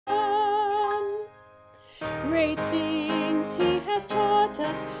Great things he hath taught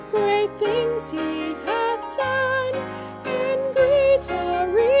us, great things he hath done, and great our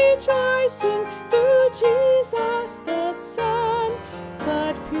rejoicing through Jesus the Son.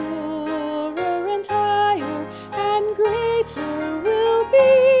 But purer and higher and greater will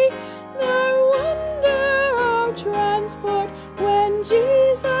be the wonder of transport when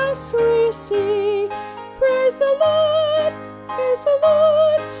Jesus we see. Praise the Lord, praise the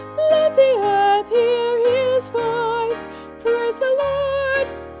Lord, let the earth hear his voice. Praise the Lord,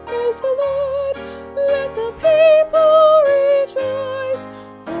 praise the Lord, let the people rejoice.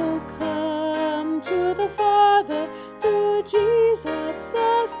 Oh, come to the Father through Jesus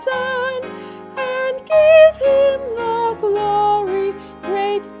the Son, and give him the glory,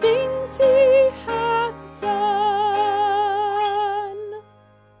 great things he hath done.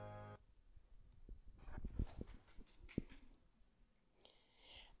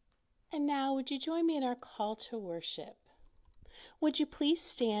 And now, would you join me in our call to worship? Would you please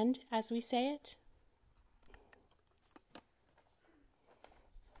stand as we say it?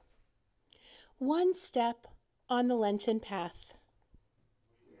 One step on the Lenten path.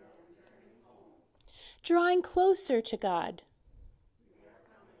 Drawing closer to God.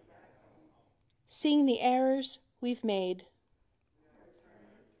 Seeing the errors we've made.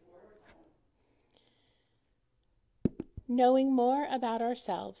 Knowing more about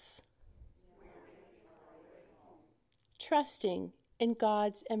ourselves. Trusting in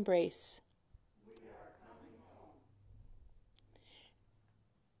God's embrace.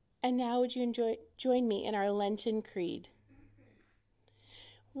 And now would you join me in our Lenten Creed?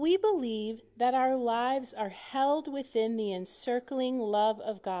 We believe that our lives are held within the encircling love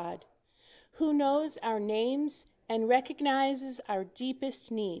of God, who knows our names and recognizes our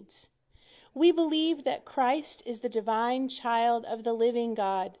deepest needs. We believe that Christ is the divine child of the living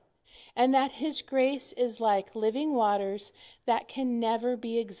God, and that his grace is like living waters that can never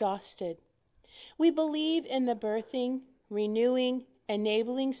be exhausted. We believe in the birthing, renewing,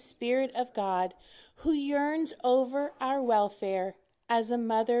 enabling Spirit of God, who yearns over our welfare as a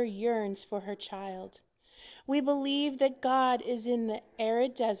mother yearns for her child. We believe that God is in the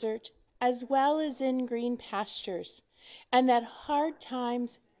arid desert as well as in green pastures, and that hard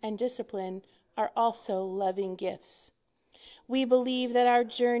times and discipline are also loving gifts. We believe that our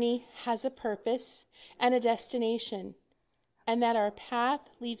journey has a purpose and a destination, and that our path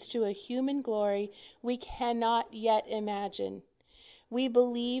leads to a human glory we cannot yet imagine. We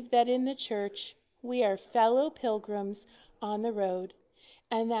believe that in the church we are fellow pilgrims on the road,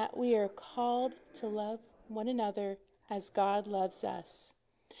 and that we are called to love one another as God loves us.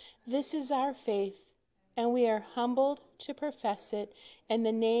 This is our faith, and we are humbled to profess it in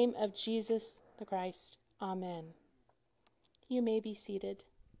the name of Jesus the Christ. Amen. You may be seated.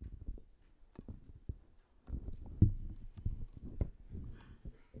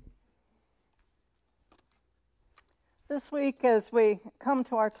 This week, as we come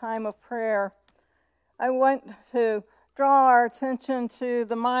to our time of prayer, I want to draw our attention to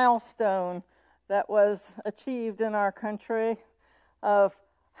the milestone that was achieved in our country of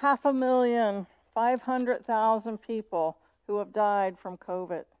 500,000 people who have died from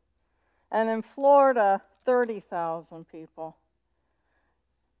COVID. And in Florida, 30,000 people.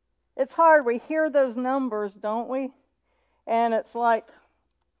 It's hard. We hear those numbers, don't we? And it's like,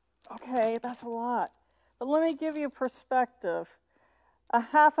 okay, that's a lot. But let me give you perspective.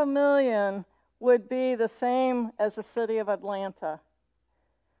 500,000 would be the same as the city of Atlanta.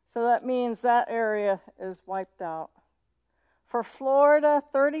 So that means that area is wiped out. For Florida,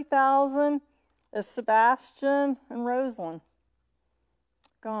 30,000 is Sebastian and Roseland.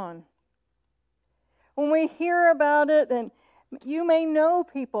 Gone. When we hear about it, and you may know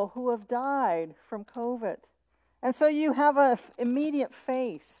people who have died from COVID, and so you have an immediate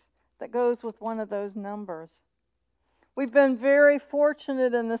face that goes with one of those numbers. We've been very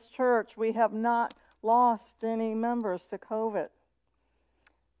fortunate in this church. We have not lost any members to COVID.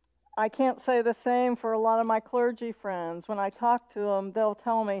 I can't say the same for a lot of my clergy friends. When I talk to them, they'll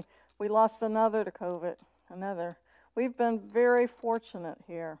tell me, we lost another to COVID, another. We've been very fortunate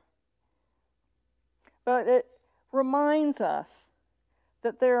here. But it reminds us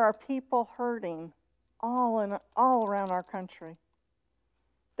that there are people hurting all around our country.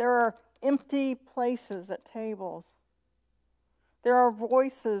 There are empty places at tables. There are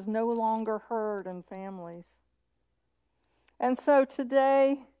voices no longer heard in families. And so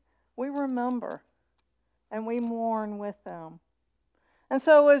today, we remember and we mourn with them. And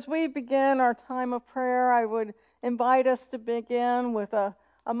so as we begin our time of prayer, I would invite us to begin with a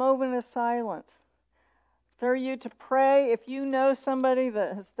moment of silence. For you to pray, if you know somebody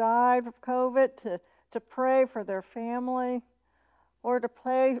that has died of COVID, to pray for their family, or to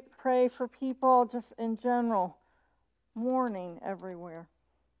pray for people just in general, mourning everywhere.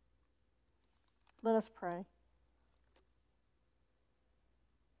 Let us pray.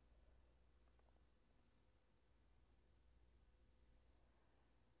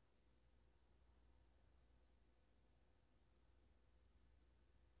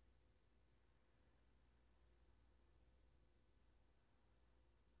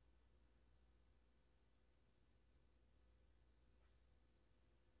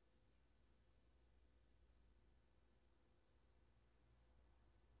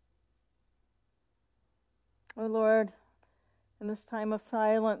 Oh Lord, in this time of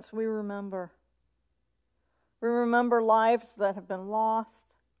silence, we remember. We remember lives that have been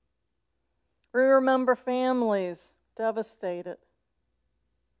lost. We remember families devastated.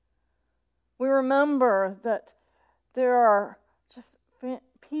 We remember that there are just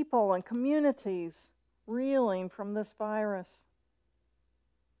people and communities reeling from this virus.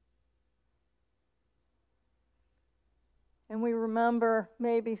 And we remember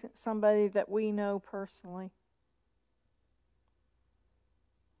maybe somebody that we know personally.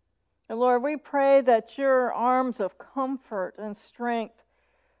 And Lord, we pray that your arms of comfort and strength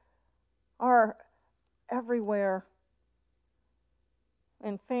are everywhere,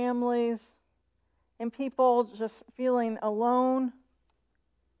 in families, in people just feeling alone,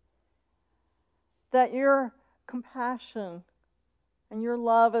 that your compassion and your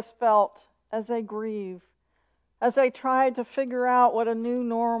love is felt as they grieve, as they try to figure out what a new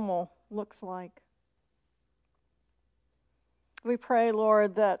normal looks like. We pray,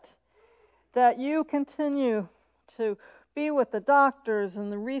 Lord, that you continue to be with the doctors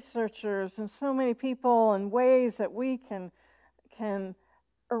and the researchers and so many people in ways that we can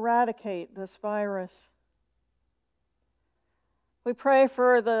eradicate this virus. We pray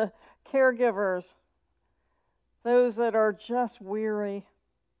for the caregivers, those that are just weary,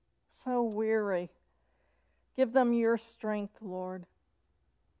 so weary. Give them your strength, Lord.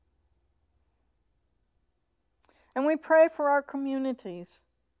 And we pray for our communities.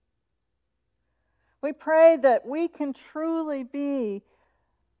 We pray that we can truly be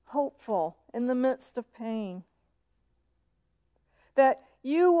hopeful in the midst of pain. That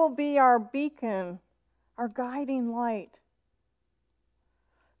you will be our beacon, our guiding light.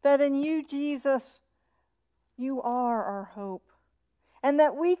 That in you, Jesus, you are our hope. And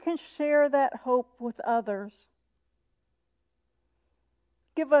that we can share that hope with others.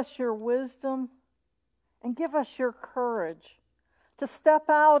 Give us your wisdom and give us your courage to step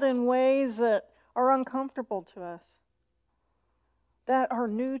out in ways that are uncomfortable to us, that are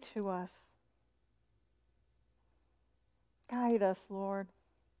new to us. Guide us, Lord.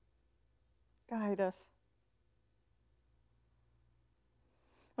 Guide us.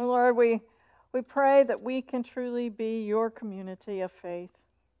 And Lord, we pray that we can truly be your community of faith.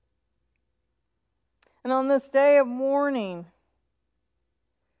 And on this day of mourning,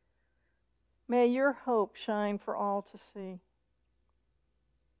 may your hope shine for all to see.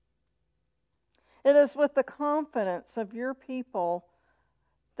 It is with the confidence of your people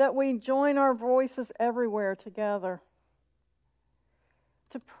that we join our voices everywhere together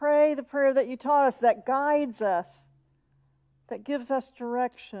to pray the prayer that you taught us, that guides us, that gives us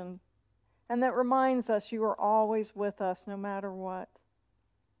direction, and that reminds us you are always with us no matter what.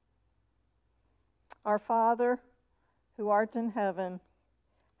 Our Father, who art in heaven,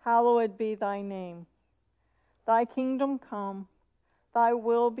 hallowed be thy name. Thy kingdom come, thy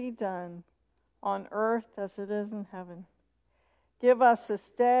will be done, on earth as it is in heaven. Give us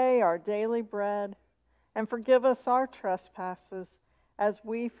this day our daily bread, and forgive us our trespasses, as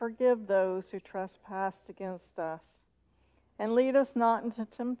we forgive those who trespass against us. And lead us not into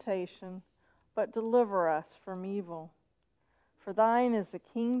temptation, but deliver us from evil. For thine is the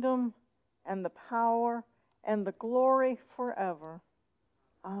kingdom, and the power, and the glory forever.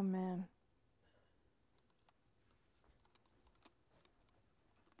 Amen.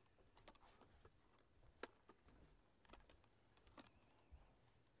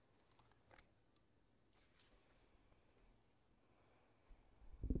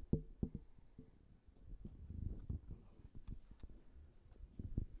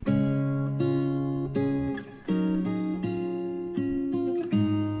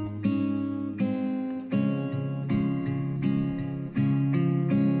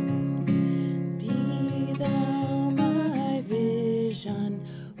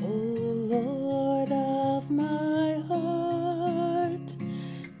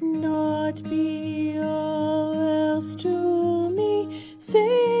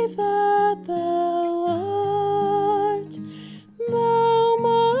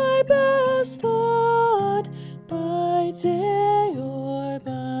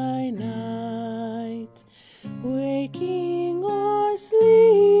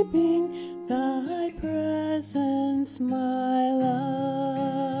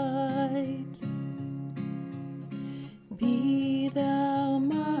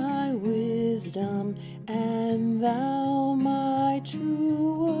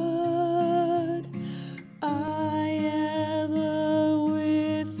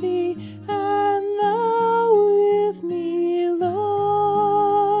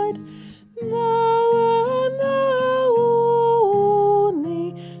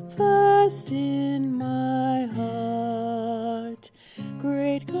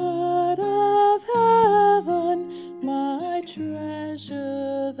 Great God of heaven, my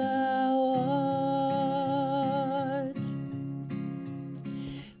treasure thou art.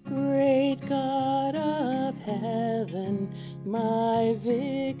 Great God of heaven, my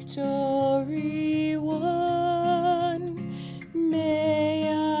victory won.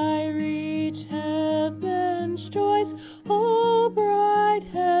 May I reach heaven's joys, O bright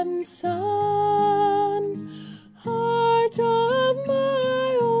and sun. Heart of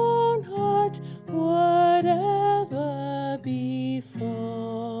my own heart, whatever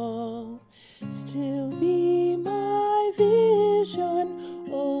befall, still be my vision,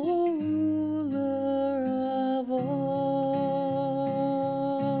 O ruler of all.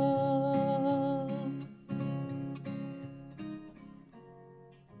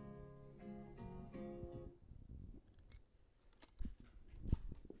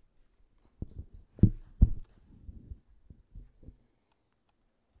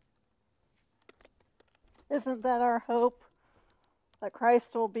 Isn't that our hope? That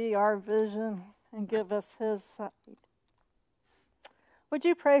Christ will be our vision and give us his sight. Would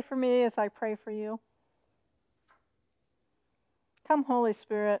you pray for me as I pray for you? Come, Holy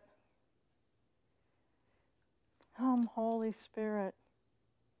Spirit. Come, Holy Spirit.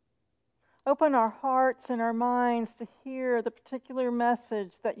 Open our hearts and our minds to hear the particular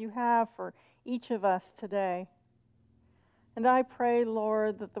message that you have for each of us today. And I pray,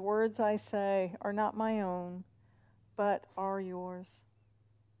 Lord, that the words I say are not my own, but are yours.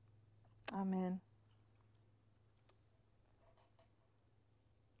 Amen.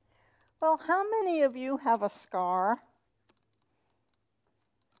 Well, how many of you have a scar?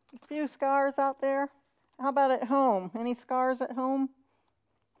 A few scars out there? How about at home? Any scars at home?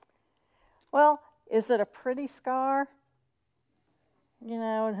 Well, is it a pretty scar? You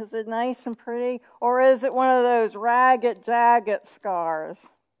know, is it nice and pretty? Or is it one of those ragged, jagged scars?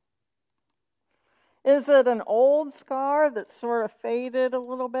 Is it an old scar that's sort of faded a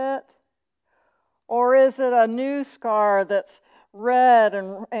little bit? Or is it a new scar that's red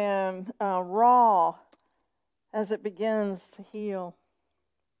and raw as it begins to heal?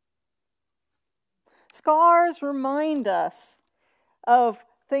 Scars remind us of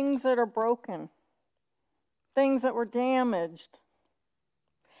things that are broken, things that were damaged.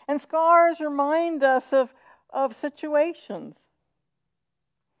 And scars remind us of situations.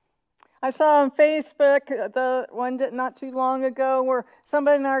 I saw on Facebook the one not too long ago where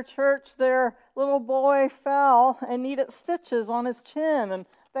somebody in our church, their little boy fell and needed stitches on his chin, and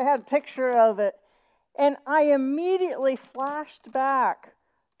they had a picture of it. And I immediately flashed back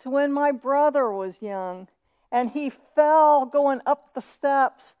to when my brother was young, and he fell going up the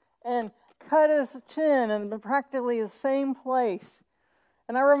steps and cut his chin in practically the same place.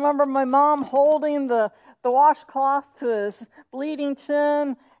 And I remember my mom holding the washcloth to his bleeding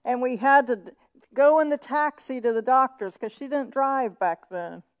chin, and we had to go in the taxi to the doctor's because she didn't drive back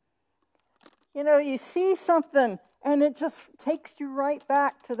then. You know, you see something, and it just takes you right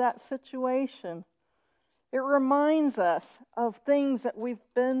back to that situation. It reminds us of things that we've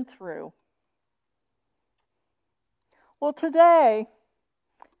been through. Well, today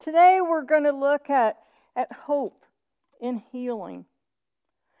we're going to look at hope in healing.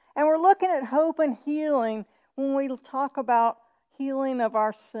 And we're looking at hope and healing when we talk about healing of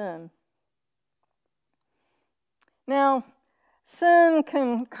our sin. Now, sin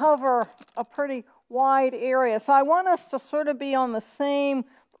can cover a pretty wide area. So I want us to sort of be on the same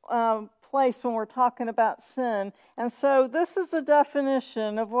place when we're talking about sin. And so this is the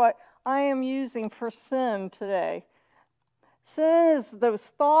definition of what I am using for sin today. Sin is those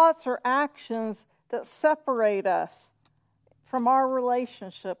thoughts or actions that separate us from our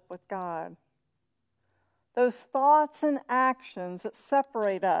relationship with God. Those thoughts and actions that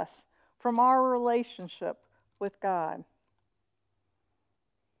separate us from our relationship with God.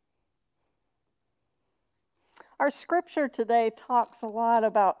 Our scripture today talks a lot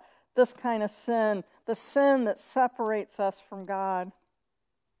about this kind of sin, the sin that separates us from God.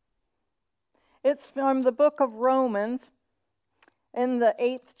 It's from the book of Romans in the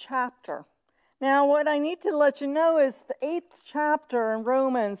 8th chapter. Now, what I need to let you know is the 8th chapter in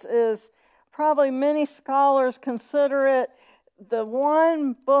Romans is probably many scholars consider it the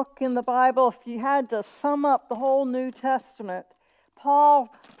one book in the Bible, if you had to sum up the whole New Testament,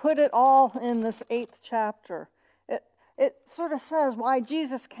 Paul put it all in this 8th chapter. It sort of says why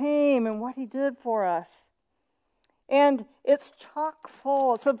Jesus came and what he did for us. And it's chock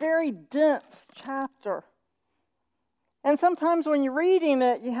full. It's a very dense chapter. And sometimes when you're reading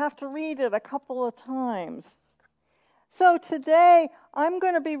it, you have to read it a couple of times. So today, I'm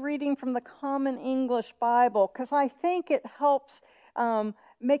going to be reading from the Common English Bible because I think it helps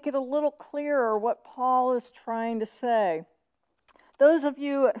make it a little clearer what Paul is trying to say. Those of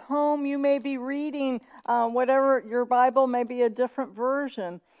you at home, you may be reading whatever your Bible may be a different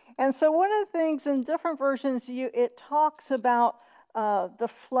version. And so one of the things in different versions, it talks about the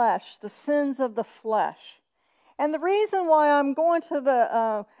flesh, the sins of the flesh. And the reason why I'm going to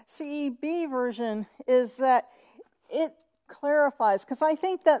the CEB version is that it clarifies, because I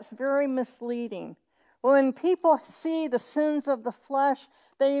think that's very misleading. When people see the sins of the flesh,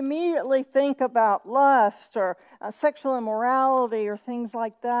 they immediately think about lust or sexual immorality or things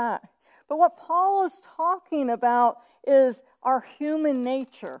like that. But what Paul is talking about is our human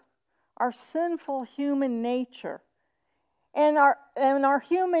nature, our sinful human nature. And our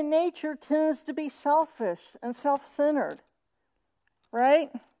human nature tends to be selfish and self-centered, right?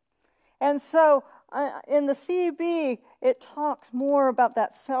 And so in the CEB, it talks more about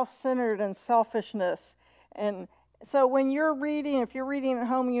that self-centered and selfishness. And so when you're reading, if you're reading at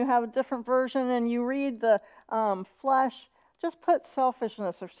home, you have a different version, and you read the flesh, just put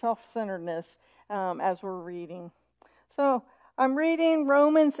selfishness or self-centeredness as we're reading. So I'm reading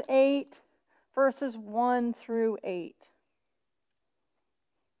Romans 8, verses 1 through 8.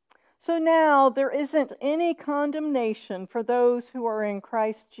 So now there isn't any condemnation for those who are in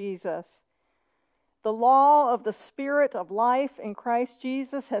Christ Jesus. The law of the Spirit of life in Christ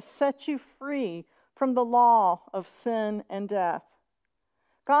Jesus has set you free from the law of sin and death.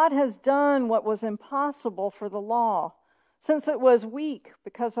 God has done what was impossible for the law, since it was weak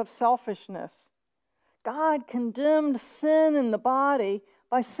because of selfishness. God condemned sin in the body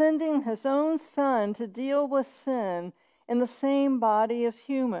by sending his own Son to deal with sin in the same body as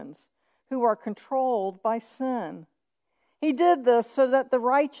humans, who are controlled by sin. He did this so that the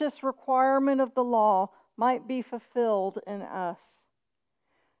righteous requirement of the law might be fulfilled in us.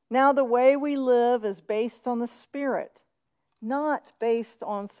 Now the way we live is based on the Spirit, not based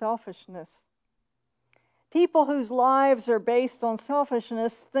on selfishness. People whose lives are based on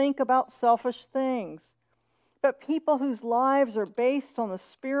selfishness think about selfish things. But people whose lives are based on the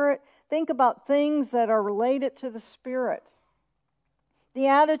Spirit think about things that are related to the Spirit. The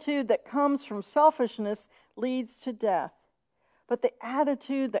attitude that comes from selfishness leads to death, but the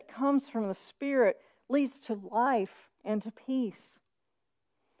attitude that comes from the Spirit leads to life and to peace.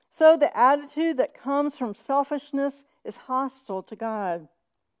 So the attitude that comes from selfishness is hostile to God.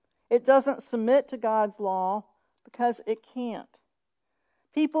 It doesn't submit to God's law because it can't.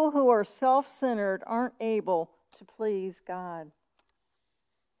 People who are self-centered aren't able to please God.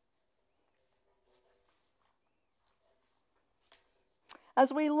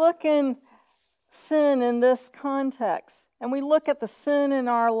 As we look in sin in this context, and we look at the sin in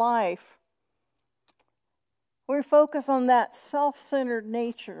our life, we focus on that self-centered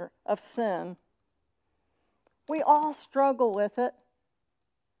nature of sin. We all struggle with it.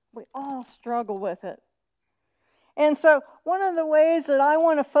 We all struggle with it. And so one of the ways that I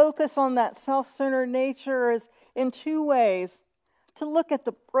want to focus on that self-centered nature is in two ways: to look at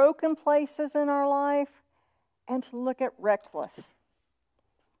the broken places in our life and to look at reckless.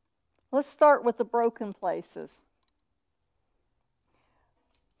 Let's start with the broken places.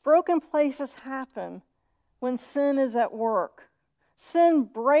 Broken places happen when sin is at work. Sin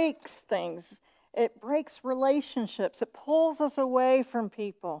breaks things. It breaks relationships. It pulls us away from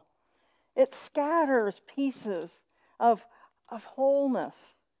people. It scatters pieces of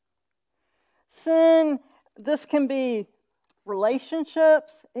wholeness. Sin, this can be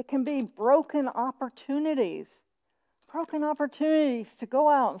relationships. It can be broken opportunities. Broken opportunities to go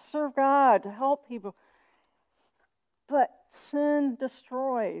out and serve God, to help people. But sin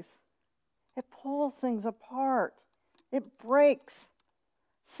destroys. It pulls things apart. It breaks.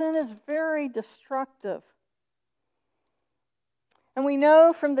 Sin is very destructive. And we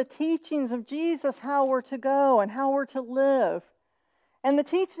know from the teachings of Jesus how we're to go and how we're to live. And the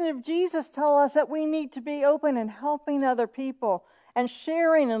teachings of Jesus tell us that we need to be open and helping other people and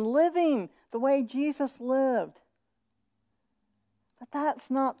sharing and living the way Jesus lived. But that's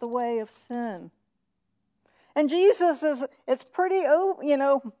not the way of sin. And Jesus it's pretty,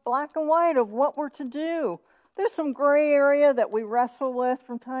 black and white of what we're to do. There's some gray area that we wrestle with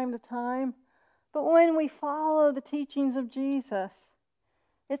from time to time. But when we follow the teachings of Jesus,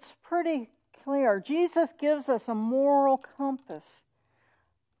 it's pretty clear. Jesus gives us a moral compass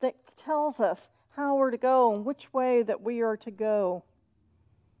that tells us how we're to go and which way that we are to go.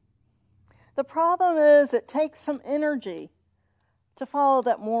 The problem is it takes some energy to follow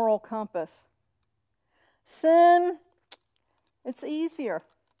that moral compass. Sin, it's easier.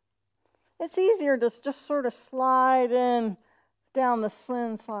 It's easier to just sort of slide in down the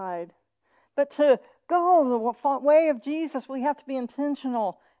sin side. But to go the way of Jesus, we have to be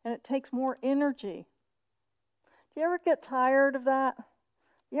intentional, and it takes more energy. Do you ever get tired of that?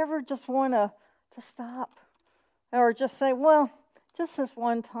 You ever just want to stop? Or just say, well, just this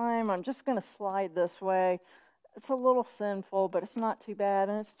one time, I'm just going to slide this way. It's a little sinful, but it's not too bad,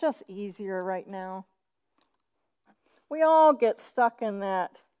 and it's just easier right now. We all get stuck in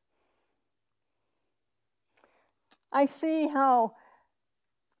that. I see how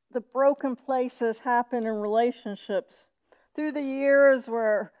the broken places happen in relationships. Through the years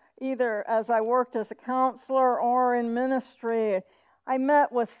where either as I worked as a counselor or in ministry, I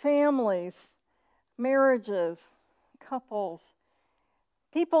met with families, marriages, couples,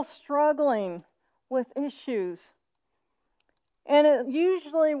 people struggling with issues. And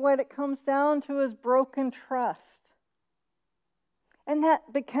usually what it comes down to is broken trust. And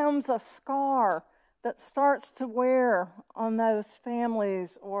that becomes a scar that starts to wear on those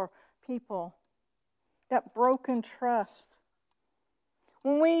families or people. That broken trust.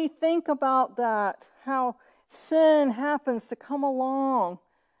 When we think about that, how sin happens to come along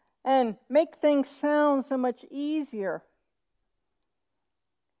and make things sound so much easier.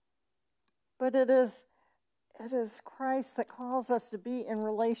 But it is Christ that calls us to be in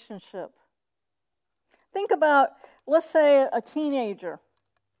relationship. Think about, let's say, a teenager.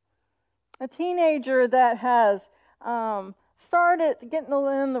 A teenager that has started getting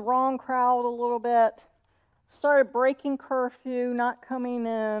in the wrong crowd a little bit, started breaking curfew, not coming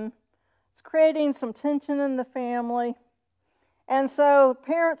in. It's creating some tension in the family. And so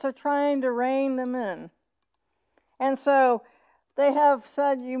parents are trying to rein them in. And so they have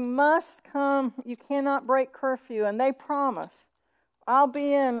said, you must come, you cannot break curfew. And they promise, I'll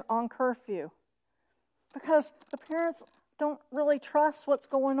be in on curfew. Because the parents don't really trust what's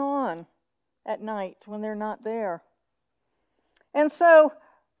going on at night when they're not there. And so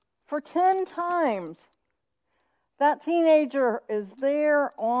for 10 times, that teenager is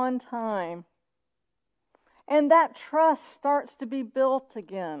there on time. And that trust starts to be built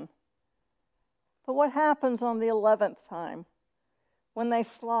again. But what happens on the 11th time when they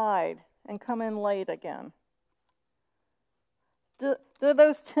slide and come in late again? Do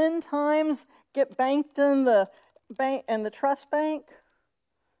those 10 times get banked in the bank and the trust bank?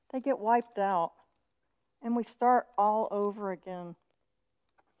 They get wiped out, and we start all over again.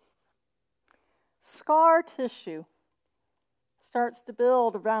 Scar tissue starts to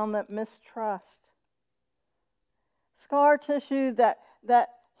build around that mistrust. Scar tissue that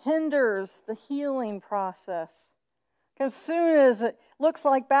hinders the healing process. Because as soon as it looks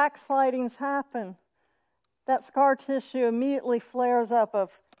like backslidings happen, that scar tissue immediately flares up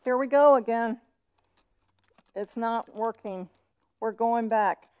of, here we go again. It's not working. We're going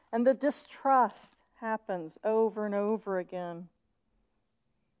back. And the distrust happens over and over again.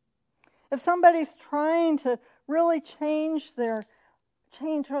 If somebody's trying to really change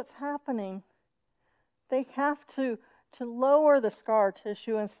what's happening, they have to lower the scar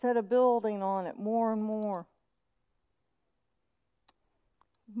tissue instead of building on it more and more.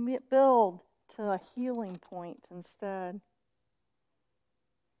 Build to a healing point instead.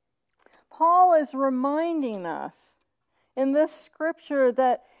 Paul is reminding us in this scripture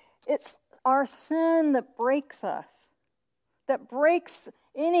that it's our sin that breaks us, that breaks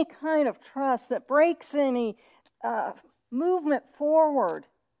any kind of trust, that breaks any movement forward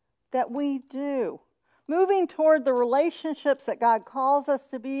that we do. Moving toward the relationships that God calls us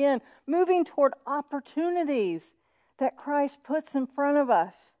to be in, moving toward opportunities that Christ puts in front of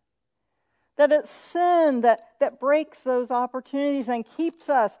us. That it's sin that breaks those opportunities and keeps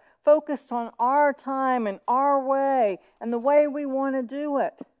us focused on our time and our way and the way we want to do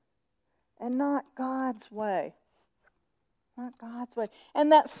it. And not God's way. Not God's way.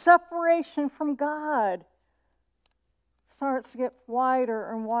 And that separation from God starts to get wider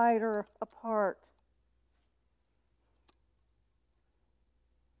and wider apart.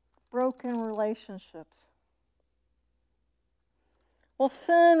 Broken relationships. Well,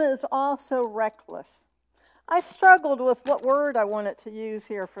 sin is also reckless. I struggled with what word I wanted to use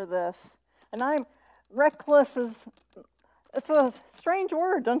here for this. And reckless it's a strange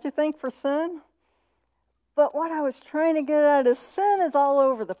word, don't you think, for sin? But what I was trying to get at is sin is all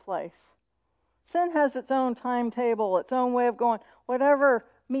over the place. Sin has its own timetable, its own way of going, whatever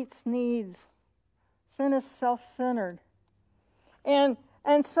meets needs. Sin is self-centered. And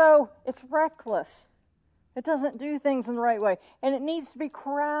so it's reckless. It doesn't do things in the right way. And it needs to be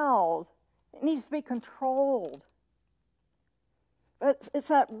corralled. It needs to be controlled. But it's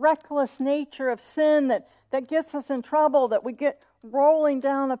that reckless nature of sin that gets us in trouble, that we get rolling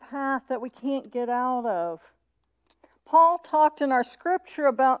down a path that we can't get out of. Paul talked in our scripture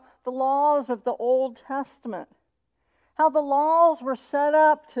about the laws of the Old Testament, how the laws were set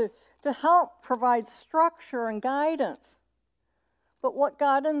up to help provide structure and guidance. But what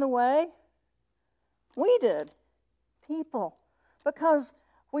got in the way? We did, people, because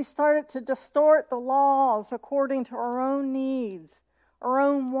we started to distort the laws according to our own needs, our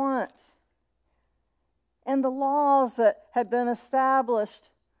own wants. And the laws that had been established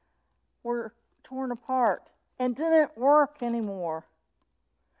were torn apart and didn't work anymore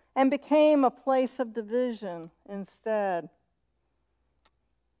and became a place of division instead.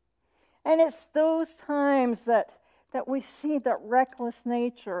 And it's those times that we see the reckless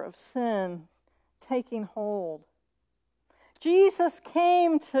nature of sin taking hold. Jesus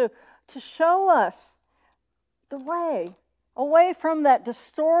came to show us the way, away from that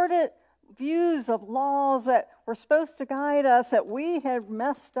distorted views of laws that were supposed to guide us, that we had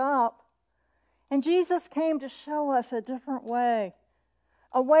messed up. And Jesus came to show us a different way,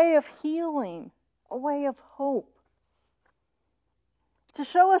 a way of healing, a way of hope. To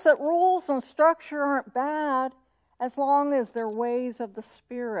show us that rules and structure aren't bad as long as they're ways of the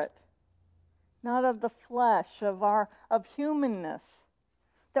Spirit, not of the flesh, of humanness,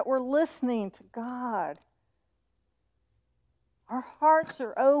 that we're listening to God. Our hearts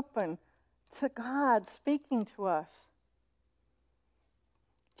are open to God speaking to us.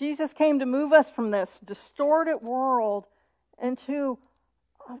 Jesus came to move us from this distorted world into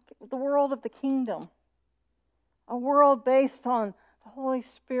the world of the kingdom, a world based on the Holy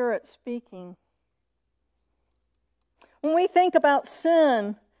Spirit speaking. When we think about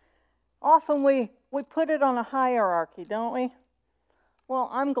sin, often we put it on a hierarchy, don't we? Well,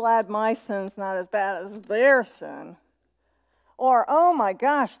 I'm glad my sin's not as bad as their sin. Or, oh my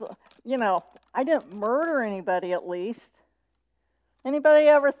gosh, I didn't murder anybody at least. Anybody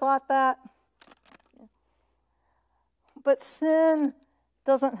ever thought that? But sin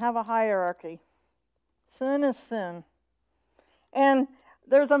doesn't have a hierarchy. Sin is sin. And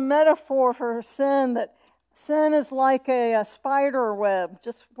there's a metaphor for sin, that sin is like a spider web,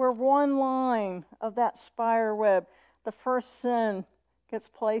 just where one line of that spider web, the first sin gets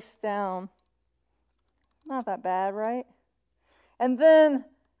placed down. Not that bad, right? And then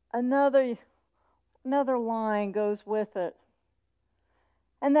another line goes with it.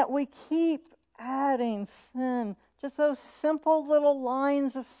 And that we keep adding sin, just those simple little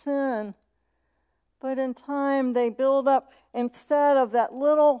lines of sin. But in time, they build up. Instead of that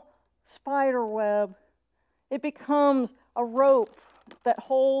little spider web, it becomes a rope that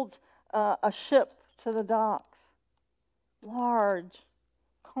holds a ship to the docks. Large,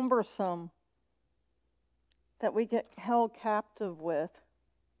 cumbersome, that we get held captive with.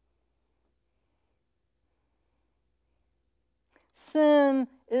 Sin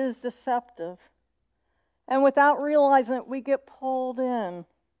is deceptive. And without realizing it, we get pulled in.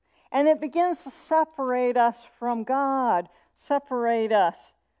 And it begins to separate us from God, separate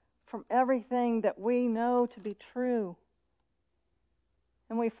us from everything that we know to be true.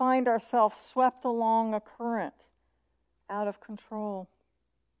 And we find ourselves swept along a current, out of control.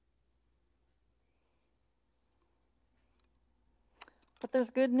 But there's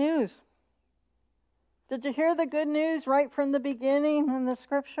good news. Did you hear the good news right from the beginning in the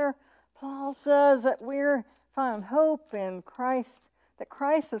scripture? Paul says that we're found hope in Christ, that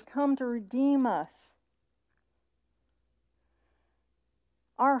Christ has come to redeem us.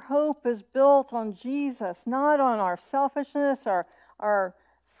 Our hope is built on Jesus, not on our selfishness, our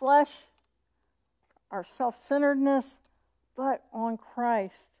flesh, our self-centeredness, but on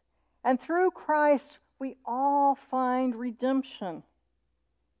Christ. And through Christ, we all find redemption.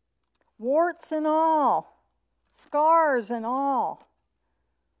 Warts and all, scars and all.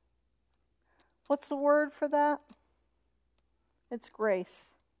 What's the word for that? It's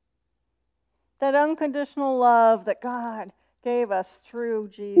grace. That unconditional love that God gave us through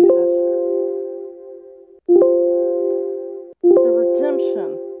Jesus. The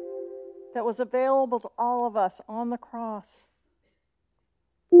redemption that was available to all of us on the cross.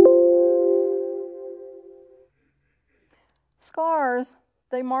 Scars,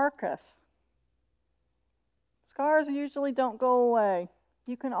 they mark us. Scars usually don't go away.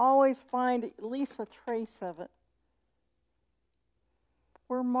 You can always find at least a trace of it.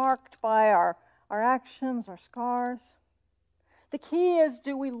 We're marked by our actions, our scars. The key is,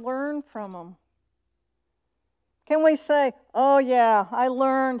 do we learn from them? Can we say, oh yeah, I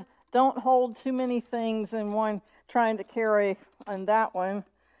learned, don't hold too many things in one trying to carry on that one.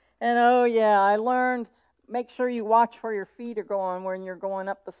 And oh yeah, I learned, make sure you watch where your feet are going when you're going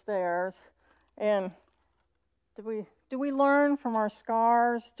up the stairs. And Do we learn from our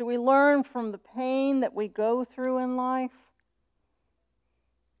scars? Do we learn from the pain that we go through in life?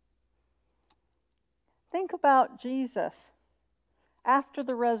 Think about Jesus after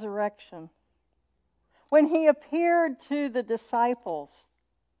the resurrection. When he appeared to the disciples,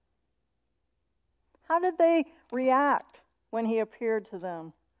 how did they react when he appeared to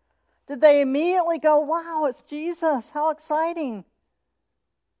them? Did they immediately go, wow, it's Jesus, how exciting?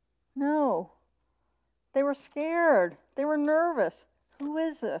 No. They were scared. They were nervous. Who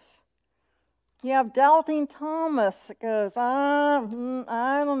is this? You have doubting Thomas that goes, I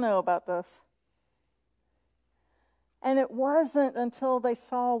don't know about this. And it wasn't until they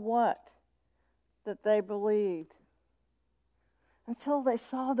saw what? That they believed. Until they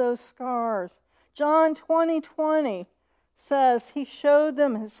saw those scars. John 20:20 says he showed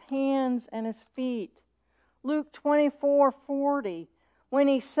them his hands and his feet. Luke 24:40, when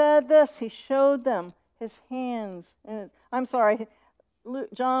he said this, he showed them his hands and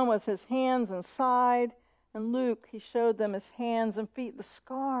John was his hands and side, and Luke, he showed them his hands and feet, the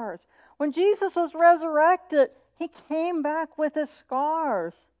scars. When Jesus was resurrected, he came back with his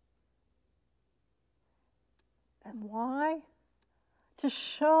scars. And why? To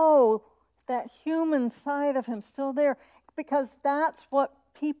show that human side of him still there, because that's what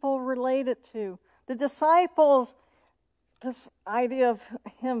people related to. The disciples, this idea of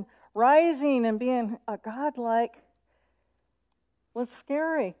him rising and being a godlike was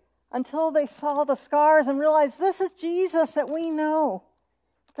scary until they saw the scars and realized this is Jesus that we know,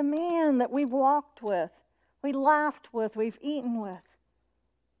 the man that we've walked with, we laughed with, we've eaten with.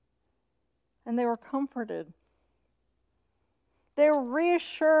 And they were comforted. They were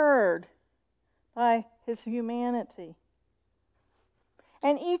reassured by his humanity.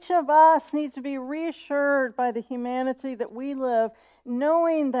 And each of us needs to be reassured by the humanity that we live,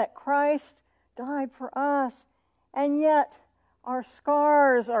 knowing that Christ died for us, and yet our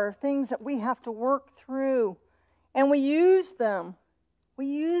scars are things that we have to work through, and we use them. We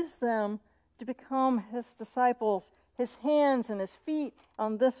use them to become his disciples, his hands and his feet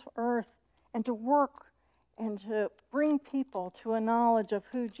on this earth, and to work and to bring people to a knowledge of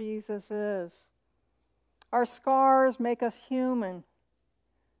who Jesus is. Our scars make us human.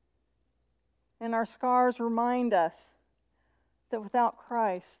 And our scars remind us that without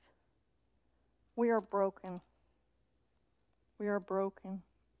Christ, we are broken. We are broken.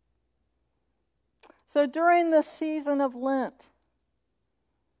 So during this season of Lent,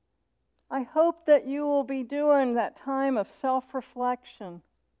 I hope that you will be doing that time of self-reflection,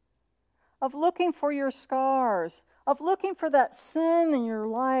 of looking for your scars, of looking for that sin in your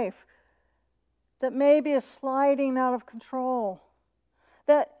life that maybe is sliding out of control,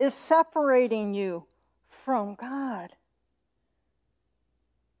 that is separating you from God.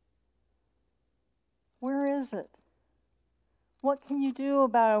 Where is it? What can you do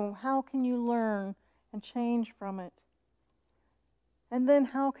about it? How can you learn and change from it? And then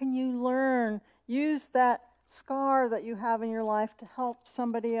how can you learn, use that scar that you have in your life to help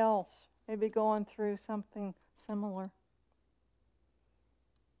somebody else, maybe going through something similar?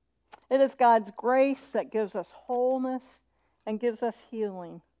 It is God's grace that gives us wholeness and gives us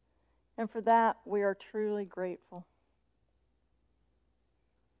healing. And for that, we are truly grateful.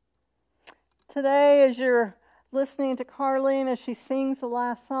 Today, as you're listening to Carlene as she sings the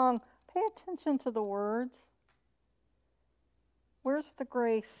last song, pay attention to the words. Where's the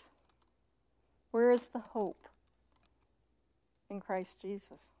grace? Where is the hope? In Christ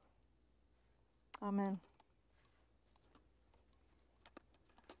Jesus. Amen.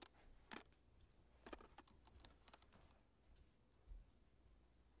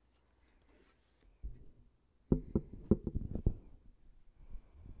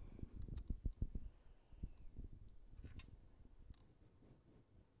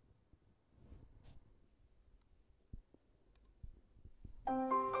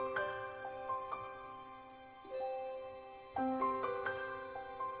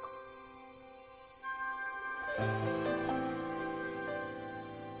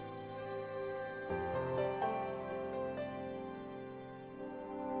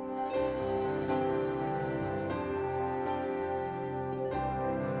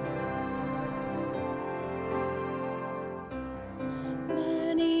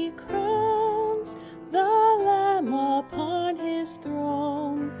 Many crowns the Lamb upon his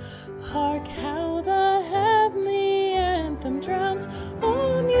throne. Hark how the heavenly anthem drowns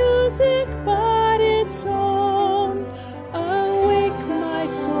all music but its own. Awake my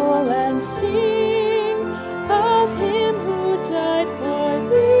soul and sing of him who died for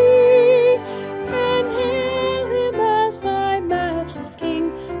thee, and hail him as thy matchless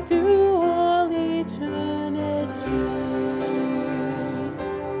King through all eternity.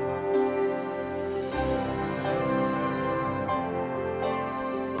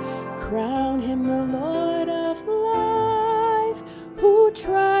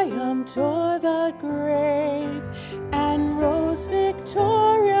 triumphed o'er the grave, and rose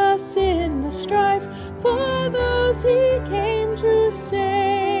victorious in the strife for those he came to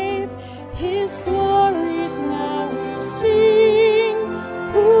save. His glories now we sing,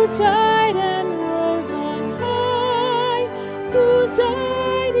 who died and rose on high, who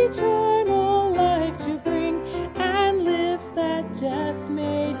died eternal life to bring, and lives that death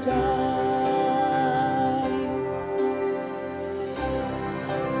may die.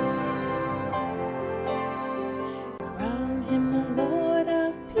 Crown him the Lord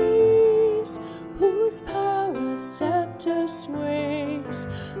of peace, whose power scepter sways.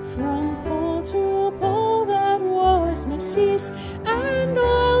 From pole to pole that wars may cease, and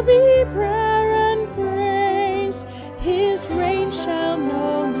all be prayer and praise. His reign shall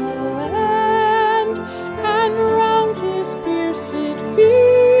know no end, and round his pierced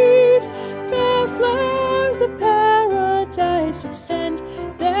feet fair flowers of paradise extend,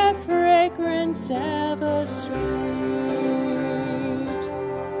 their fragrance ever sweet.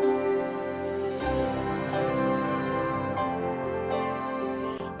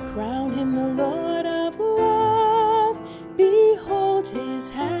 Crown him the Lord of love, behold his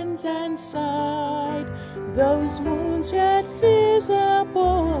hands and side, those wounds yet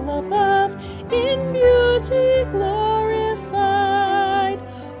visible above, in beauty glorified.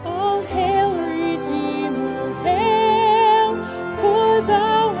 All hail, Redeemer, hail, for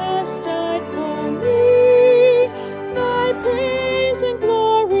thou hast died for me. Thy praise and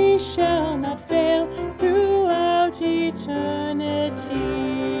glory shall not fail throughout eternity.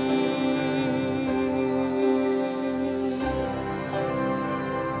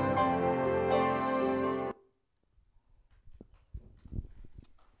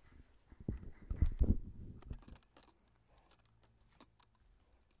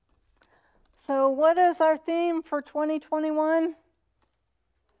 So what is our theme for 2021?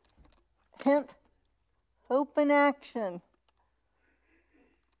 Hint, hope in action.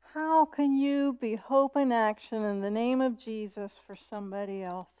 How can you be hope in action in the name of Jesus for somebody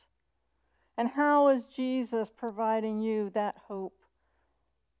else? And how is Jesus providing you that hope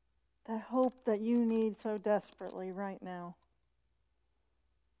that you need so desperately right now?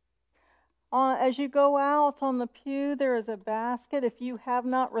 As you go out on the pew, there is a basket. If you have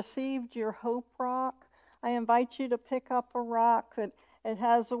not received your hope rock, I invite you to pick up a rock that it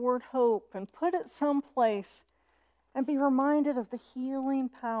has the word hope and put it someplace and be reminded of the healing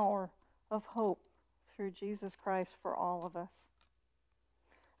power of hope through Jesus Christ for all of us.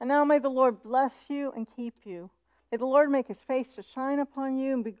 And now may the Lord bless you and keep you. May the Lord make his face to shine upon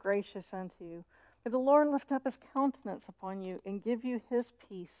you and be gracious unto you. May the Lord lift up his countenance upon you and give you his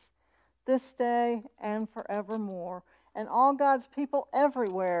peace, this day and forevermore. And all God's people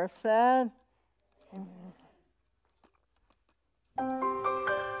everywhere said, Amen.